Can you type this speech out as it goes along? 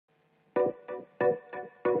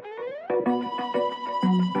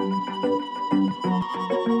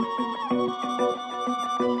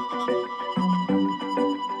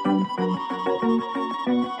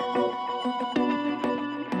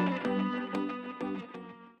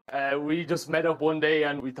We just met up one day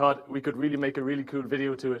and we thought we could really make a really cool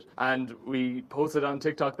video to it, and we posted on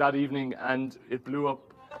TikTok that evening and it blew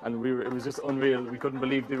up, and it was just unreal. We couldn't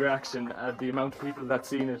believe the reaction, the amount of people that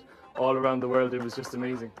seen it all around the world. It was just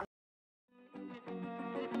amazing.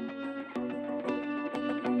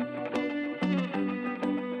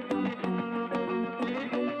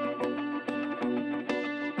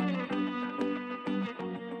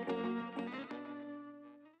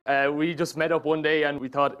 We just met up one day and we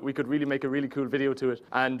thought we could really make a really cool video to it,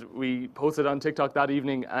 and we posted on TikTok that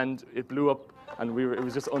evening and it blew up, and it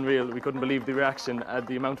was just unreal. We couldn't believe the reaction,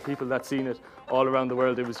 the amount of people that seen it all around the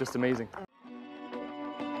world. It was just amazing.